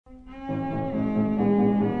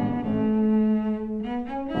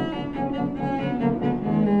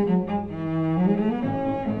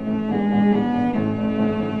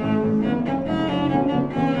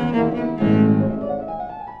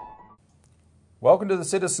Welcome to the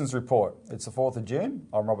Citizens Report. It's the 4th of June.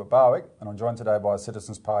 I'm Robert Barwick, and I'm joined today by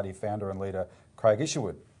Citizens Party founder and leader Craig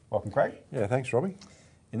Isherwood. Welcome, Craig. Yeah, thanks, Robbie.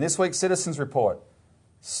 In this week's Citizens Report,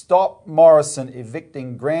 stop Morrison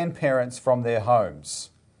evicting grandparents from their homes,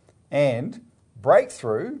 and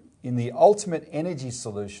breakthrough in the ultimate energy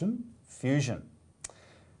solution, fusion.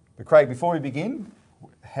 But Craig, before we begin,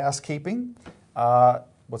 housekeeping.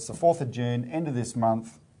 What's the 4th of June, end of this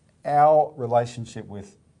month, our relationship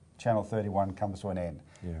with Channel 31 comes to an end.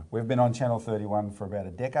 Yeah. We've been on Channel 31 for about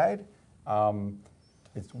a decade.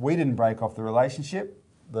 We didn't break off the relationship.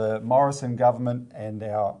 The Morrison government and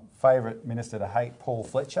our favourite minister to hate, Paul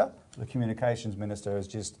Fletcher, the communications minister, has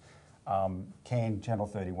just canned Channel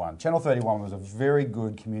 31. Channel 31 was a very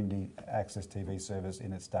good community access TV service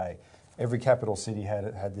in its day. Every capital city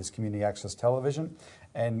had this community access television,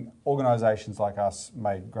 and organisations like us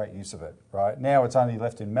made great use of it. Right now, it's only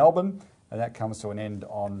left in Melbourne. And that comes to an end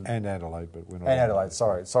on... And Adelaide, but we're not... And Adelaide,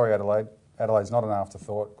 sorry. Sorry, Adelaide. Adelaide's not an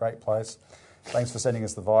afterthought. Great place. Thanks for sending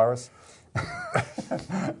us the virus.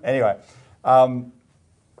 Anyway,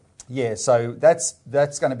 so that's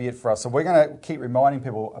going to be it for us. So we're going to keep reminding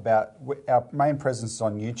people about our main presence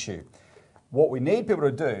on YouTube. What we need people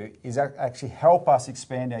to do is actually help us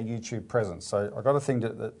expand our YouTube presence. So I've got a thing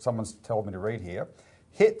that someone's told me to read here.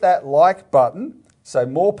 Hit that like button so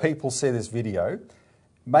more people see this video.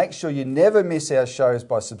 Make sure you never miss our shows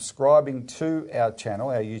by subscribing to our channel,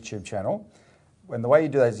 our YouTube channel. And the way you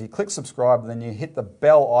do that is you click subscribe and then you hit the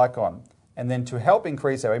bell icon. And then to help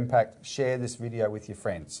increase our impact, share this video with your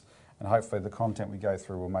friends. And hopefully the content we go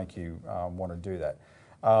through will make you want to do that.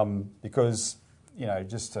 Because, you know,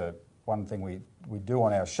 one thing we do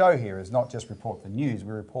on our show here is not just report the news,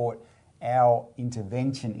 we report our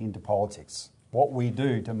intervention into politics. What we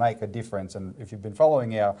do to make a difference. And if you've been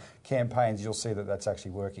following our campaigns, you'll see that that's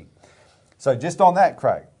actually working. So just on that,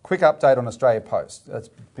 Craig, quick update on Australia Post. That's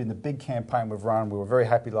been the big campaign we've run. We were very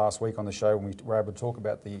happy last week on the show when we were able to talk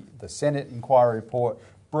about the Senate inquiry report.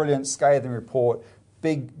 Brilliant, scathing report,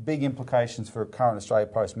 big implications for current Australia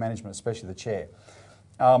Post management, especially the chair.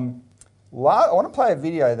 I want to play a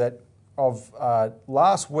video of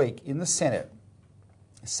last week in the Senate.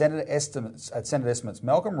 Senate Estimates,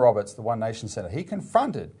 Malcolm Roberts, the One Nation Senator, he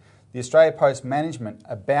confronted the Australia Post management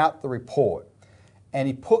about the report, and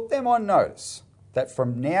he put them on notice that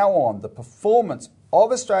from now on the performance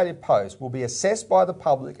of Australia Post will be assessed by the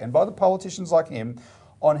public and by the politicians like him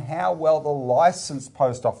on how well the licensed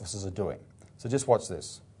post offices are doing. So just watch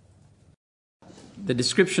this. The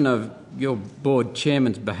description of your board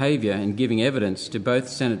chairman's behaviour in giving evidence to both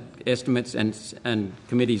Senate estimates and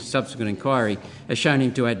committee's subsequent inquiry has shown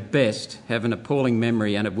him to, at best, have an appalling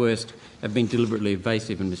memory and, at worst, have been deliberately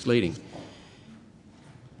evasive and misleading.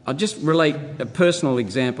 I'll just relate a personal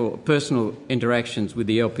example, personal interactions with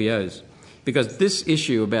the LPOs, because this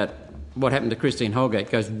issue about what happened to Christine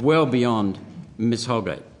Holgate goes well beyond Miss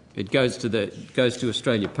Holgate. It goes to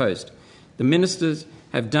Australia Post. The ministers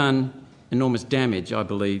have done enormous damage, I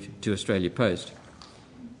believe, to Australia Post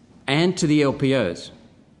and to the LPOs.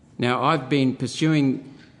 Now, I've been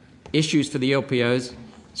pursuing issues for the LPOs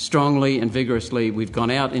strongly and vigorously. We've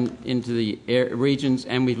gone out into the regions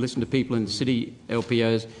and we've listened to people in the city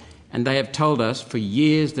LPOs, and they have told us for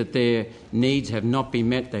years that their needs have not been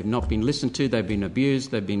met, they've not been listened to, they've been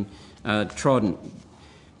abused, they've been trodden.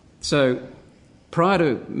 So prior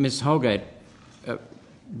to Ms Holgate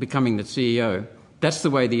becoming the CEO, that's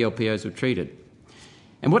the way the LPOs were treated.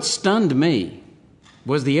 And what stunned me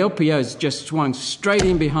was the LPOs just swung straight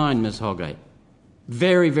in behind Ms Holgate,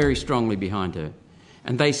 very, very strongly behind her.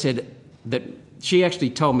 And they said that she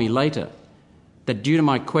actually told me later that due to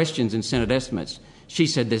my questions in Senate estimates, she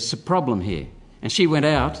said there's a problem here. And she went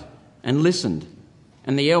out and listened.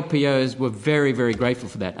 And the LPOs were very, very grateful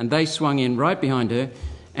for that. And they swung in right behind her.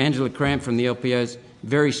 Angela Cramp from the LPOs,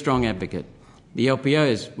 very strong advocate. The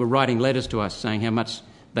LPOs were writing letters to us saying how much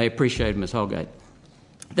they appreciated Ms Holgate.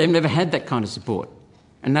 They've never had that kind of support,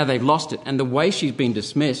 and now they've lost it. And the way she's been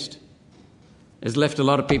dismissed has left a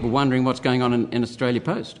lot of people wondering what's going on in Australia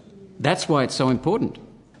Post. That's why it's so important.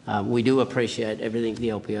 We do appreciate everything the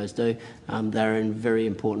LPOs do. They're a very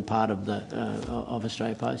important part of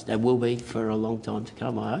Australia Post. They will be for a long time to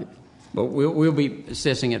come, I hope. Well, we'll be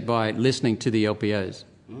assessing it by listening to the LPOs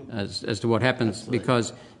as to what happens. Absolutely.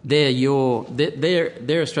 Because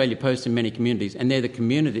they're Australia Post in many communities, and they're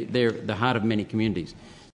the heart of many communities.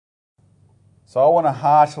 So I want to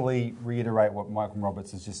heartily reiterate what Michael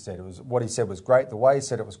Roberts has just said. What he said was great. The way he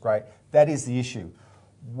said it was great. That is the issue.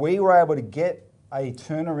 We were able to get a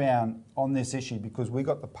turnaround on this issue because we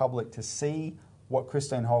got the public to see what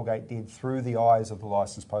Christine Holgate did through the eyes of the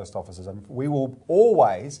licensed post officers. And we will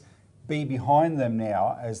always be behind them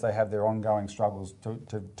now as they have their ongoing struggles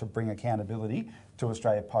to bring accountability to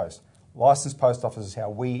Australia Post. Licensed post officers is how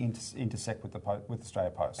we intersect with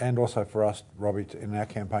Australia Post. And also for us, Robbie, in our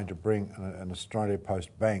campaign to bring an Australia Post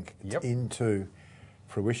bank into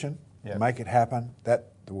fruition, make it happen.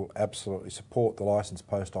 That will absolutely support the licensed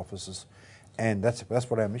post officers, and that's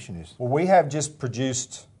what our mission is. Well, we have just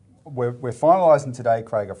produced, we're finalising today,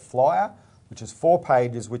 Craig, a flyer, which is 4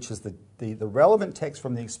 pages, which is the relevant text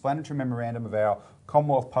from the explanatory memorandum of our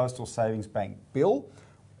Commonwealth Postal Savings Bank bill.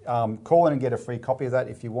 Call in and get a free copy of that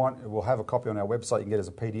if you want. We'll have a copy on our website. You can get it as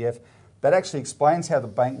a PDF. That actually explains how the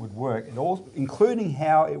bank would work, including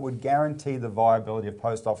how it would guarantee the viability of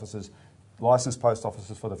post offices, licensed post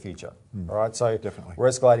offices for the future. All right, so definitely we're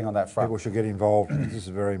escalating on that front. People should get involved. This is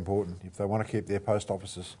very important. If they want to keep their post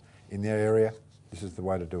offices in their area, this is the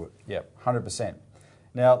way to do it. Yeah, 100%.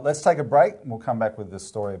 Now, let's take a break and we'll come back with this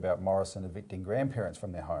story about Morrison evicting grandparents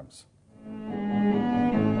from their homes.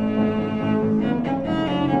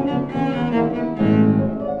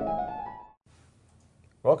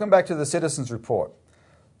 Welcome back to the Citizens Report.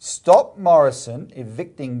 Stop Morrison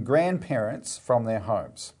evicting grandparents from their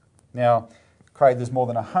homes. Now, Craig, there's more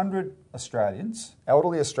than 100 Australians,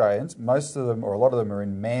 elderly Australians, most of them or a lot of them are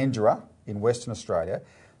in Mandurah in Western Australia.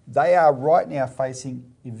 They are right now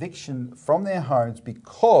facing eviction from their homes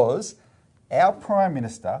because our Prime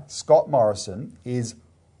Minister, Scott Morrison, is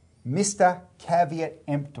Mr. Caveat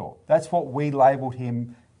Emptor. That's what we labelled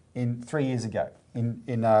him 3 years ago, in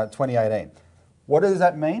 2018. What does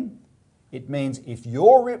that mean? It means if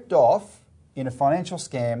you're ripped off in a financial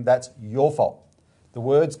scam, that's your fault. The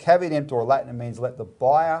words caveat emptor or Latin means let the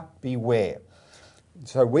buyer beware.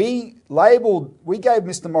 So we gave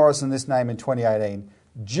Mr. Morrison this name in 2018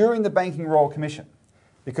 during the Banking Royal Commission.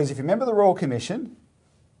 Because if you remember the Royal Commission,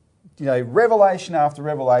 revelation after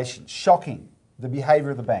revelation, shocking, the behaviour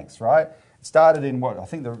of the banks, right? It started in I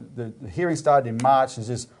think the hearing started in March. There's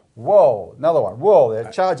this, whoa, another one, whoa,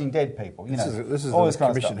 they're charging dead people. This is all the this kind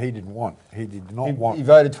commission of stuff. he didn't want. He did not want. He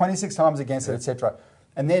voted 26 times against it, etc.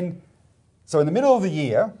 And then, so in the middle of the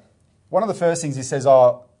year, one of the first things he says,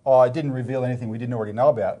 I didn't reveal anything we didn't already know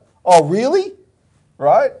about. Oh, really?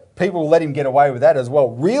 Right? People let him get away with that as well.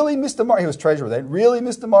 Really, Mr. Morrison? He was treasurer then. Really,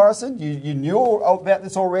 Mr. Morrison? You knew about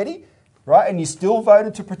this already? Right? And you still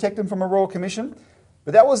voted to protect him from a Royal Commission?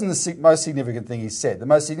 But that wasn't the most significant thing he said. The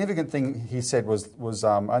most significant thing he said was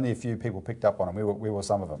only a few people picked up on him. We were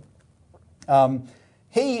some of them.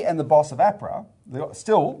 He and the boss of APRA,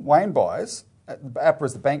 still Wayne Byers, APRA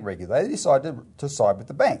is the bank regulator, they decided to side with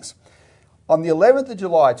the banks. On the 11th of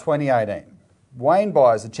July 2018, Wayne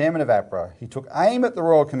Byers, the chairman of APRA, he took aim at the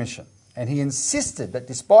Royal Commission and he insisted that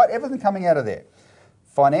despite everything coming out of there,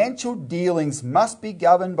 financial dealings must be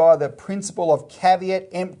governed by the principle of caveat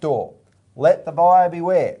emptor. Let the buyer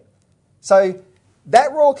beware. So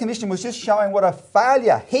that Royal Commission was just showing what a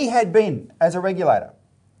failure he had been as a regulator.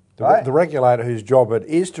 Right? The regulator whose job it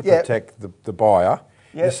is to protect the buyer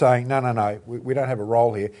is saying, no, we don't have a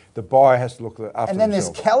role here. The buyer has to look after himself. And then this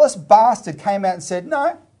callous bastard came out and said,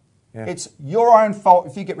 no, it's your own fault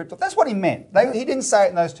if you get ripped off. That's what he meant. He didn't say it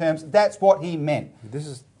in those terms. That's what he meant. This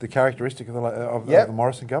is the characteristic of the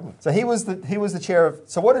Morrison government. So he was the chair of...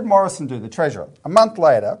 So what did Morrison do, the treasurer? A month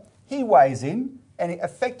later, he weighs in and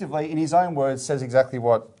effectively, in his own words, says exactly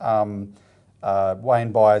what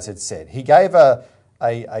Wayne Byers had said. He gave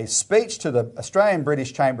a speech to the Australian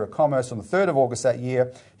British Chamber of Commerce on the 3rd of August that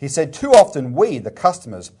year. He said, too often we, the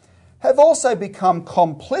customers, have also become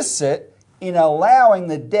complicit in allowing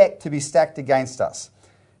the deck to be stacked against us.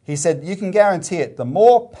 He said, you can guarantee it, the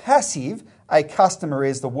more passive a customer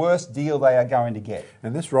is, the worse deal they are going to get.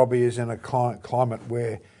 And this, Robbie, is in a climate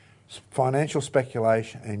where financial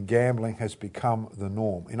speculation and gambling has become the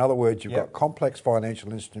norm. In other words, you've got complex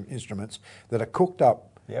financial instruments that are cooked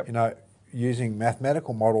up, using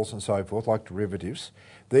mathematical models and so forth, like derivatives.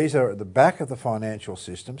 These are at the back of the financial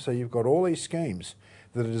system, so you've got all these schemes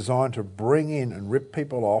that are designed to bring in and rip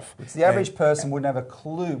people off. Which the average person wouldn't have a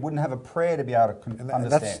clue, wouldn't have a prayer to be able to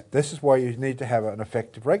understand. This is why you need to have an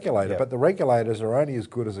effective regulator. Yep. But the regulators are only as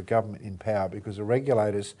good as a government in power, because the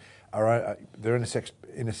regulators they're in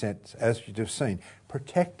a sense, as you've just seen,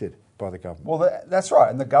 protected by the government. Well, that's right.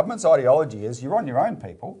 And the government's ideology is you're on your own,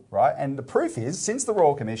 people, right? And the proof is, since the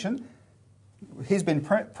Royal Commission, he's been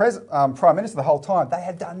Prime Minister the whole time. They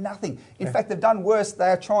had done nothing. In fact, they've done worse. They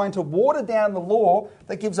are trying to water down the law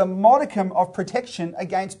that gives a modicum of protection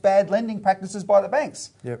against bad lending practices by the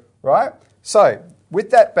banks. Yep. Right? So, with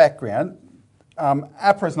that background,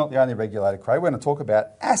 APRA is not the only regulator, Craig. We're going to talk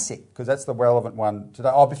about ASIC because that's the relevant one today.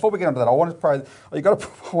 Oh, before we get into that, I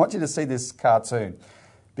want you to see this cartoon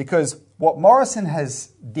because what Morrison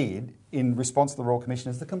did in response to the Royal Commission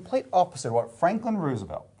is the complete opposite of what Franklin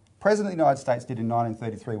Roosevelt, President of the United States, did in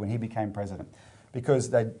 1933 when he became president.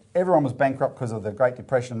 Because everyone was bankrupt because of the Great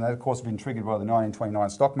Depression, and that, of course, had been triggered by the 1929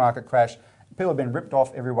 stock market crash. People have been ripped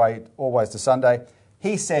off every way, always to Sunday.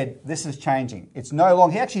 He said, this is changing.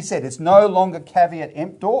 He actually said, it's no longer caveat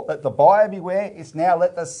emptor, let the buyer beware, it's now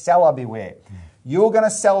let the seller beware. You're going to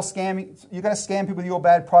scam people with your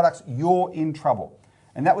bad products, you're in trouble.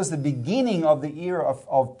 And that was the beginning of the era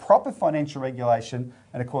of proper financial regulation,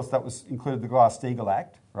 and of course that included the Glass-Steagall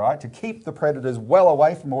Act, right, to keep the predators well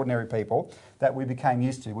away from ordinary people that we became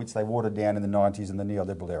used to, which they watered down in the 90s and the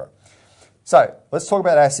neoliberal era. So, let's talk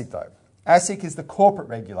about ASIC though. ASIC is the corporate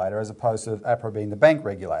regulator as opposed to APRA being the bank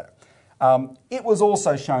regulator. It was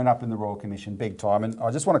also shown up in the Royal Commission big time, and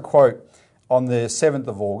I just want to quote on the 7th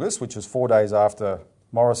of August, which was 4 days after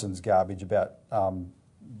Morrison's garbage about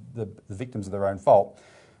the victims of their own fault.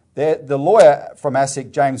 The lawyer from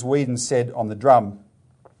ASIC, James Whedon, said on the drum,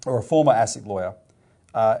 or a former ASIC lawyer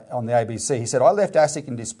on the ABC, he said, I left ASIC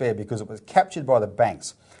in despair because it was captured by the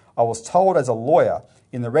banks. I was told as a lawyer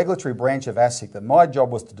in the regulatory branch of ASIC that my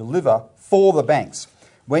job was to deliver for the banks.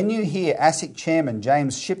 When you hear ASIC chairman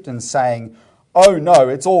James Shipton saying, oh no,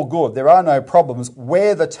 it's all good, there are no problems,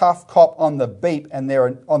 we're the tough cop on the beat and there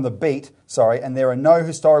are no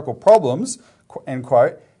historical problems, end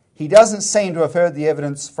quote, he doesn't seem to have heard the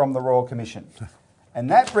evidence from the Royal Commission. And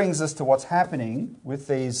that brings us to what's happening with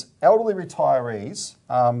these elderly retirees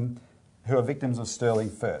who are victims of Sterling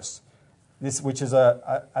First, which is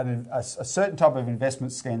a certain type of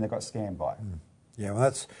investment scheme that got scammed by. Yeah,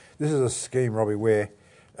 well, this is a scheme, Robbie, where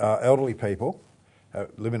elderly people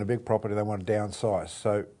live in a big property, they want to downsize.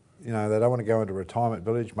 So, they don't want to go into a retirement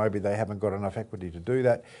village. Maybe they haven't got enough equity to do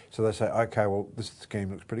that. So they say, okay, well, this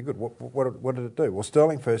scheme looks pretty good. What did it do? Well,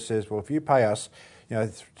 Sterling First says, well, if you pay us,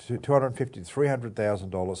 $250,000 to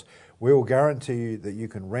 $300,000, we will guarantee you that you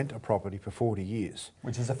can rent a property for 40 years.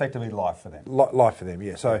 Which is effectively life for them. Life for them,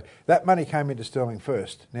 yeah. So that money came into Sterling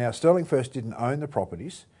First. Now, Sterling First didn't own the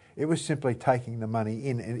properties. It was simply taking the money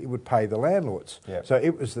in and it would pay the landlords. Yep. So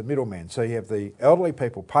it was the middleman. So you have the elderly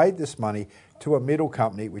people paid this money to a middle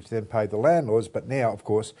company, which then paid the landlords. But now, of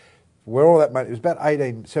course, where all that money, it was about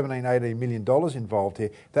 $18 million involved here.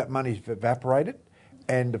 That money's evaporated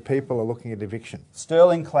and the people are looking at eviction.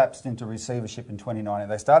 Sterling collapsed into receivership in 2019.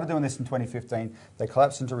 They started doing this in 2015. They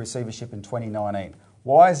collapsed into receivership in 2019.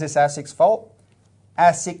 Why is this ASIC's fault?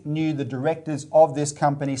 ASIC knew the directors of this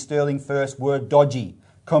company, Sterling First, were dodgy.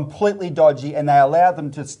 Completely dodgy, and they allowed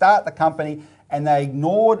them to start the company, and they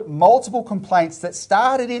ignored multiple complaints that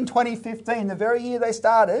started in 2015, the very year they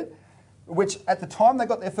started, which at the time they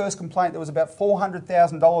got their first complaint, there was about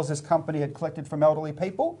 $400,000 this company had collected from elderly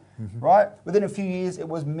people, right? Within a few years, it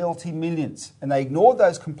was multi-millions, and they ignored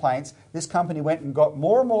those complaints. This company went and got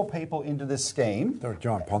more and more people into this scheme. They're a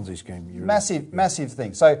giant Ponzi scheme. Massive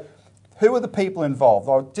thing. So who are the people involved?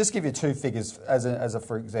 I'll just give you two figures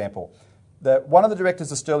for example. One of the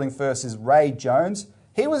directors of Sterling First is Ray Jones.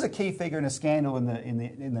 He was a key figure in a scandal in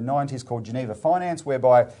the 90s called Geneva Finance,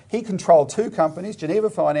 whereby he controlled two companies, Geneva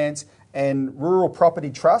Finance and Rural Property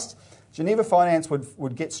Trust. Geneva Finance would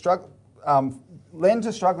lend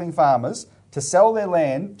to struggling farmers to sell their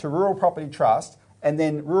land to Rural Property Trust, and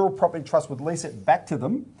then Rural Property Trust would lease it back to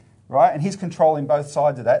them, right? And he's controlling both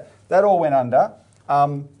sides of that. That all went under.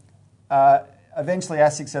 Eventually,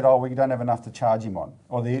 ASIC said, we don't have enough to charge him on,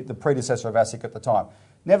 or the predecessor of ASIC at the time.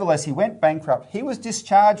 Nevertheless, he went bankrupt. He was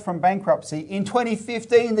discharged from bankruptcy in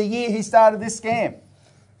 2015, the year he started this scam,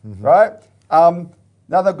 right?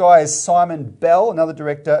 Another guy is Simon Bell, another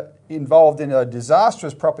director involved in a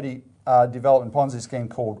disastrous property development Ponzi scheme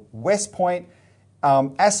called West Point.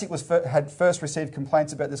 ASIC had first received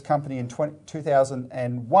complaints about this company in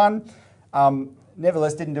 2001.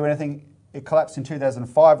 Nevertheless, didn't do anything. It collapsed in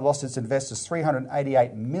 2005, lost its investors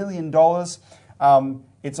 $388 million.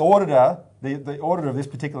 Its auditor, the auditor of this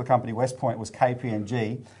particular company, West Point, was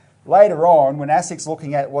KPMG. Later on, when ASIC's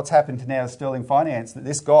looking at what's happened to now Sterling Finance, that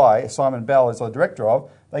this guy, Simon Bell, is the director of,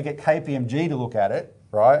 they get KPMG to look at it,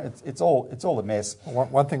 right? It's all a mess.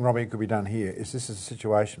 One thing, Robbie, could be done here is this is a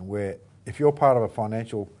situation where if you're part of a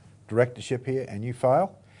financial directorship here and you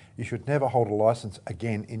fail, you should never hold a licence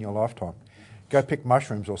again in your lifetime. Go pick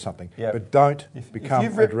mushrooms or something, Yep. but don't become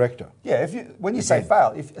a director. Yeah, when you say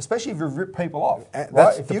fail, especially if you've ripped people off, That's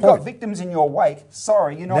right? If the you've point. got victims in your wake,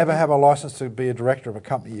 sorry, you're not... Never have a licence to be a director of a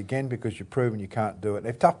company again because you've proven you can't do it.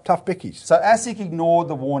 They're tough bickies. So ASIC ignored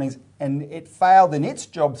the warnings and it failed in its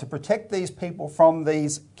job to protect these people from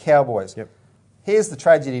these cowboys. Yep. Here's the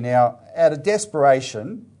tragedy now. Out of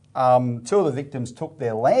desperation, two of the victims took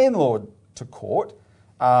their landlord to court,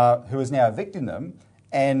 who is now evicting them.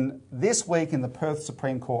 And this week in the Perth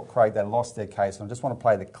Supreme Court, Craig, they lost their case. And I just want to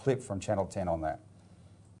play the clip from Channel 10 on that.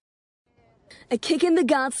 A kick in the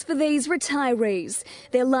guts for these retirees.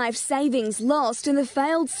 Their life savings lost in the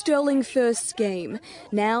failed Sterling First scheme.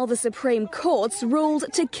 Now the Supreme Court's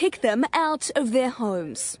ruled to kick them out of their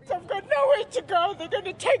homes. I've got nowhere to go. They're going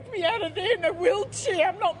to take me out of there in a wheelchair.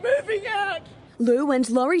 I'm not moving out. Lou and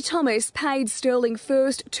Laurie Thomas paid Sterling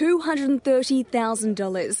First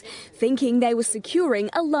 $230,000, thinking they were securing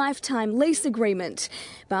a lifetime lease agreement.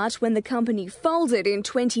 But when the company folded in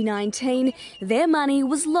 2019, their money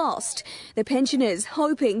was lost. The pensioners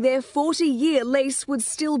hoping their 40-year lease would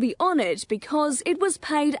still be honoured because it was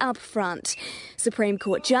paid up front. Supreme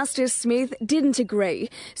Court Justice Smith didn't agree,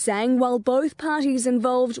 saying while both parties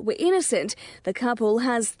involved were innocent, the couple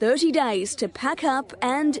has 30 days to pack up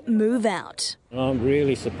and move out. I'm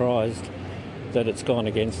really surprised that it's gone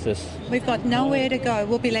against us. We've got nowhere to go.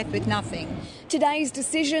 We'll be left with nothing. Today's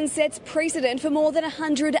decision sets precedent for more than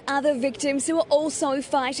 100 other victims who are also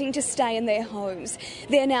fighting to stay in their homes.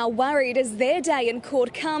 They're now worried as their day in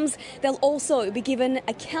court comes, they'll also be given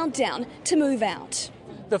a countdown to move out.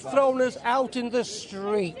 They've thrown us out in the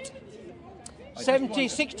street. 70,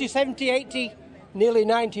 60, 70, 80, nearly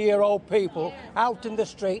 90-year-old people out in the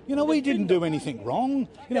street. You know, we didn't do anything wrong.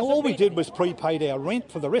 You know, all we did was prepaid our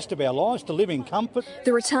rent for the rest of our lives to live in comfort.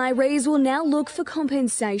 The retirees will now look for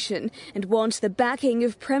compensation and want the backing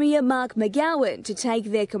of Premier Mark McGowan to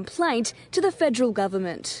take their complaint to the federal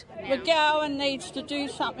government. McGowan needs to do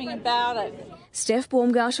something about it. Steph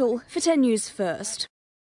Baumgartel for 10 News First.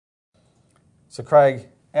 So, Craig,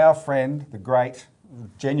 our friend, the great,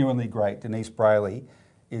 genuinely great Denise Brayley,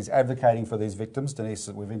 is advocating for these victims. Denise,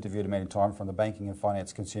 we've interviewed her many times, from the Banking and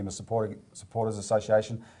Finance Consumer Supporters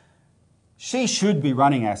Association. She should be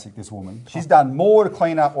running ASIC, this woman. She's done more to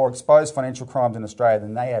clean up or expose financial crimes in Australia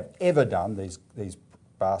than they have ever done, these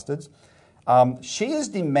bastards. She is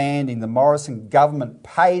demanding the Morrison government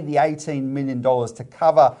pay the $18 million to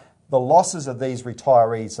cover the losses of these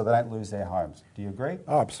retirees so they don't lose their homes. Do you agree?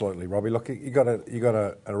 Oh, absolutely, Robbie. Look, you got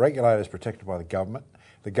a regulator is protected by the government.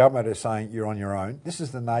 The government is saying you're on your own. This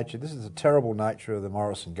is the terrible nature of the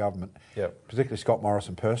Morrison government, particularly Scott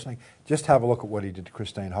Morrison personally. Just have a look at what he did to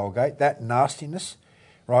Christine Holgate. That nastiness,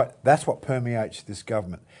 right, that's what permeates this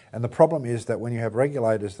government. And the problem is that when you have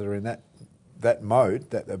regulators that are in that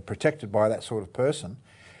mode, that are protected by that sort of person,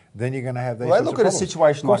 then you're going to have these Well, they look at a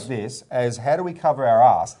situation like this as how do we cover our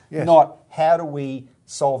ass, not how do we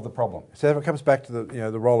solve the problem. So if it comes back to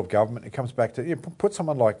the role of government, it comes back to put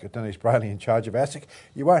someone like Denise Brayley in charge of ASIC,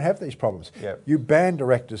 you won't have these problems. Yep. You ban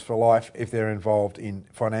directors for life if they're involved in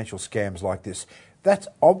financial scams like this. That's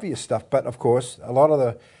obvious stuff, but of course a lot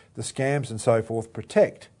of the scams and so forth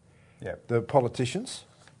protect the politicians.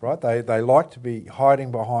 Right, they like to be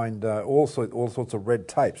hiding behind all sorts of red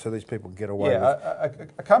tape, so these people can get away with it.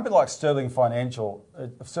 A company like Sterling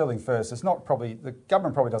First, it's not probably the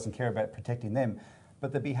government probably doesn't care about protecting them,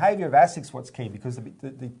 but the behaviour of ASIC's what's key, because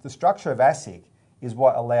the structure of ASIC is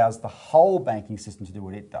what allows the whole banking system to do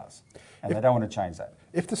what it does, and they don't want to change that.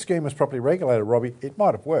 If the scheme was properly regulated, Robbie, it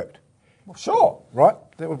might have worked. Well, sure. Right?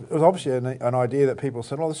 It was obviously an idea that people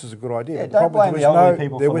said, oh, this is a good idea. Yeah, but don't blame the elderly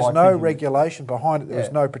people for there was like no thinking regulation behind it. There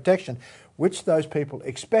was no protection, which those people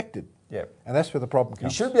expected. Yeah. And that's where the problem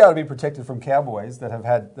comes. You should be able to be protected from cowboys that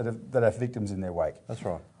have victims in their wake. That's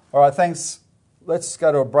right. All right, thanks. Let's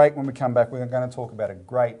go to a break. When we come back, we're going to talk about a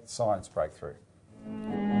great science breakthrough.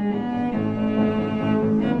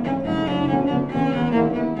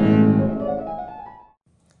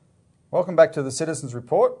 Welcome back to the Citizens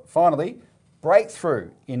Report. Finally,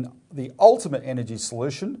 breakthrough in the ultimate energy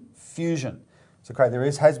solution, fusion. So, Craig, there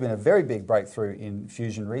has been a very big breakthrough in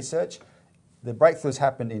fusion research. The breakthrough's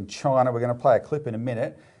happened in China. We're going to play a clip in a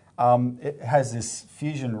minute. It has this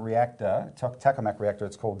fusion reactor, tokamak reactor.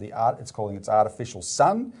 It's calling its artificial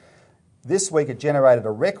sun. This week, it generated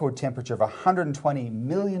a record temperature of 120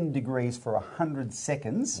 million degrees for 100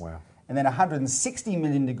 seconds, and then 160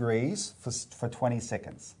 million degrees for 20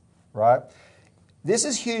 seconds. Right? This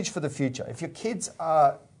is huge for the future. If your kids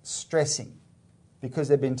are stressing because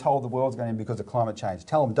they've been told the world's going to end because of climate change,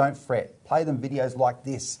 tell them don't fret. Play them videos like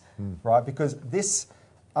this, right? Because this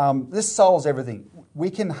solves everything. We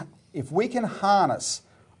can If we can harness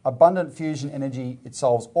abundant fusion energy, it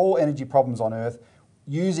solves all energy problems on Earth.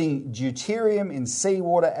 Using deuterium in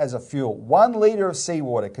seawater as a fuel. 1 litre of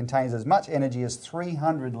seawater contains as much energy as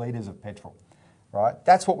 300 litres of petrol. Right?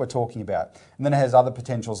 That's what we're talking about. And then it has other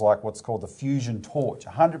potentials like what's called the fusion torch,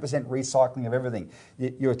 100% recycling of everything.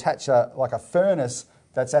 You attach like a furnace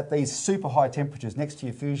that's at these super high temperatures next to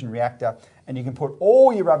your fusion reactor, and you can put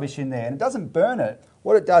all your rubbish in there, and it doesn't burn it.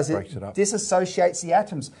 What it does, it disassociates the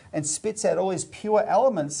atoms and spits out all these pure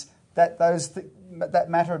elements that that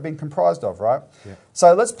matter have been comprised of, right? Yeah.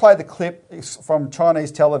 So let's play the clip from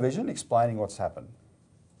Chinese television explaining what's happened.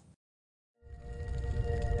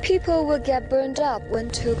 People will get burned up when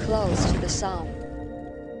too close to the sun.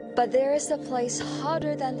 But there is a place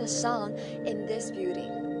hotter than the sun in this beauty.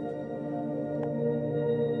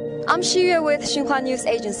 I'm Xu Yue with Xinhua News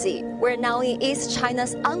Agency. We're now in East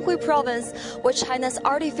China's Anhui province, where China's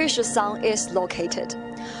artificial sun is located.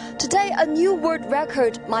 Today, a new world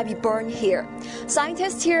record might be burned here.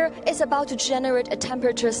 Scientists here is about to generate a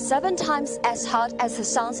temperature 7 times as hot as the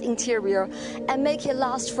sun's interior and make it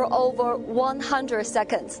last for over 100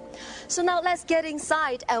 seconds. So now let's get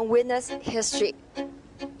inside and witness history.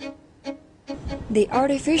 The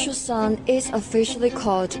artificial sun is officially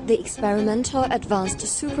called the Experimental Advanced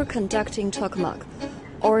Superconducting Tokamak,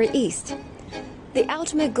 or EAST. The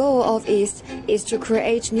ultimate goal of EAST is to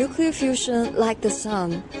create nuclear fusion like the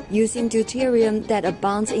sun, using deuterium that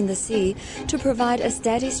abounds in the sea to provide a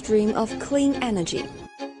steady stream of clean energy.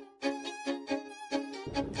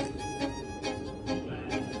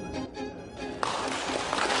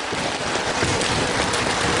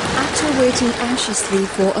 After waiting anxiously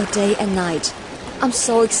for a day and night, I'm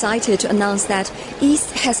so excited to announce that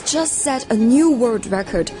EAST has just set a new world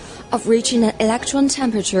record of reaching an electron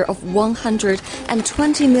temperature of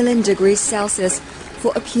 120 million degrees Celsius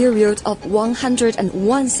for a period of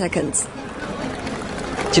 101 seconds.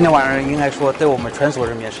 今天晚上应该说对我们全所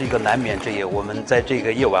人民是一个难眠之夜。我们在这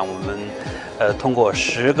个夜晚，我们通过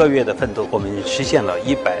10个月的奋斗，我们实现了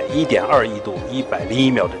1.2亿度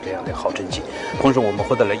101秒的这样的好成绩。同时，我们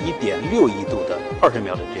获得了1.6亿度的20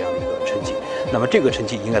秒的这样的一个成绩。那么这个成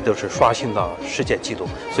绩应该都是刷新到世界纪录。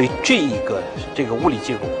所以这个物理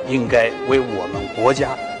记录应该为我们国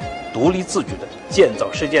家独立自主的建造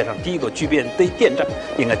世界上第一个具备电站，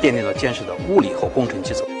应该奠定了坚实的物理和工程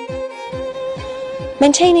基础。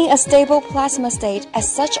 Maintaining a stable plasma state at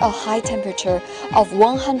such a high temperature of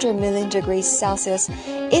 100 million degrees Celsius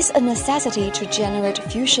is a necessity to generate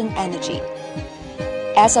fusion energy.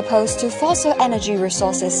 As opposed to fossil energy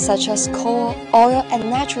resources such as coal, oil, and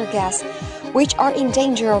natural gas, which are in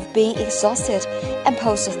danger of being exhausted and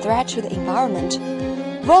pose a threat to the environment,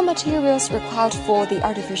 raw materials required for the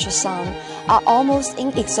artificial sun are almost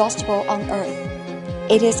inexhaustible on Earth.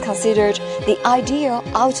 It is considered the ideal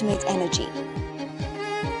ultimate energy.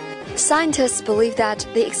 Scientists believe that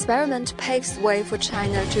the experiment paves the way for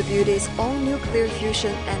China to build its own nuclear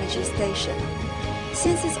fusion energy station.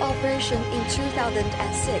 Since its operation in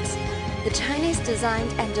 2006, the Chinese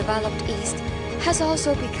designed and developed EAST has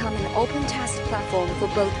also become an open test platform for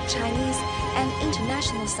both Chinese and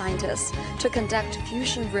international scientists to conduct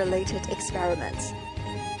fusion-related experiments.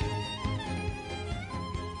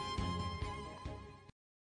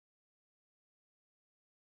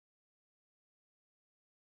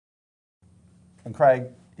 And Craig,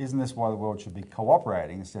 isn't this why the world should be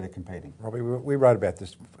cooperating instead of competing? Robbie, we wrote about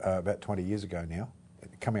this about 20 years ago now,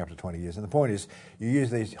 coming up to 20 years. And the point is, you use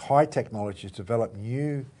these high technologies to develop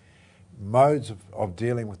new modes of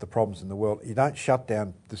dealing with the problems in the world. You don't shut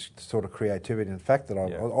down this sort of creativity. In fact, that I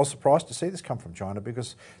was surprised to see this come from China,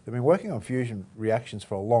 because they've been working on fusion reactions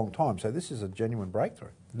for a long time. So this is a genuine breakthrough.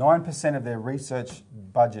 9% of their research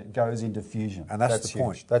budget goes into fusion. And that's the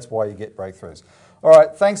point. That's why you get breakthroughs. All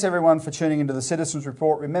right, thanks everyone for tuning into the Citizens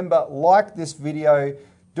Report. Remember, like this video,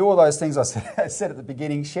 do all those things I said at the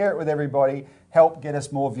beginning, share it with everybody, help get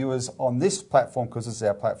us more viewers on this platform, because this is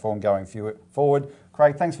our platform going forward.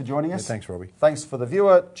 Craig, thanks for joining us. Yeah, thanks, Robbie. Thanks for the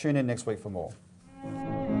viewer. Tune in next week for more.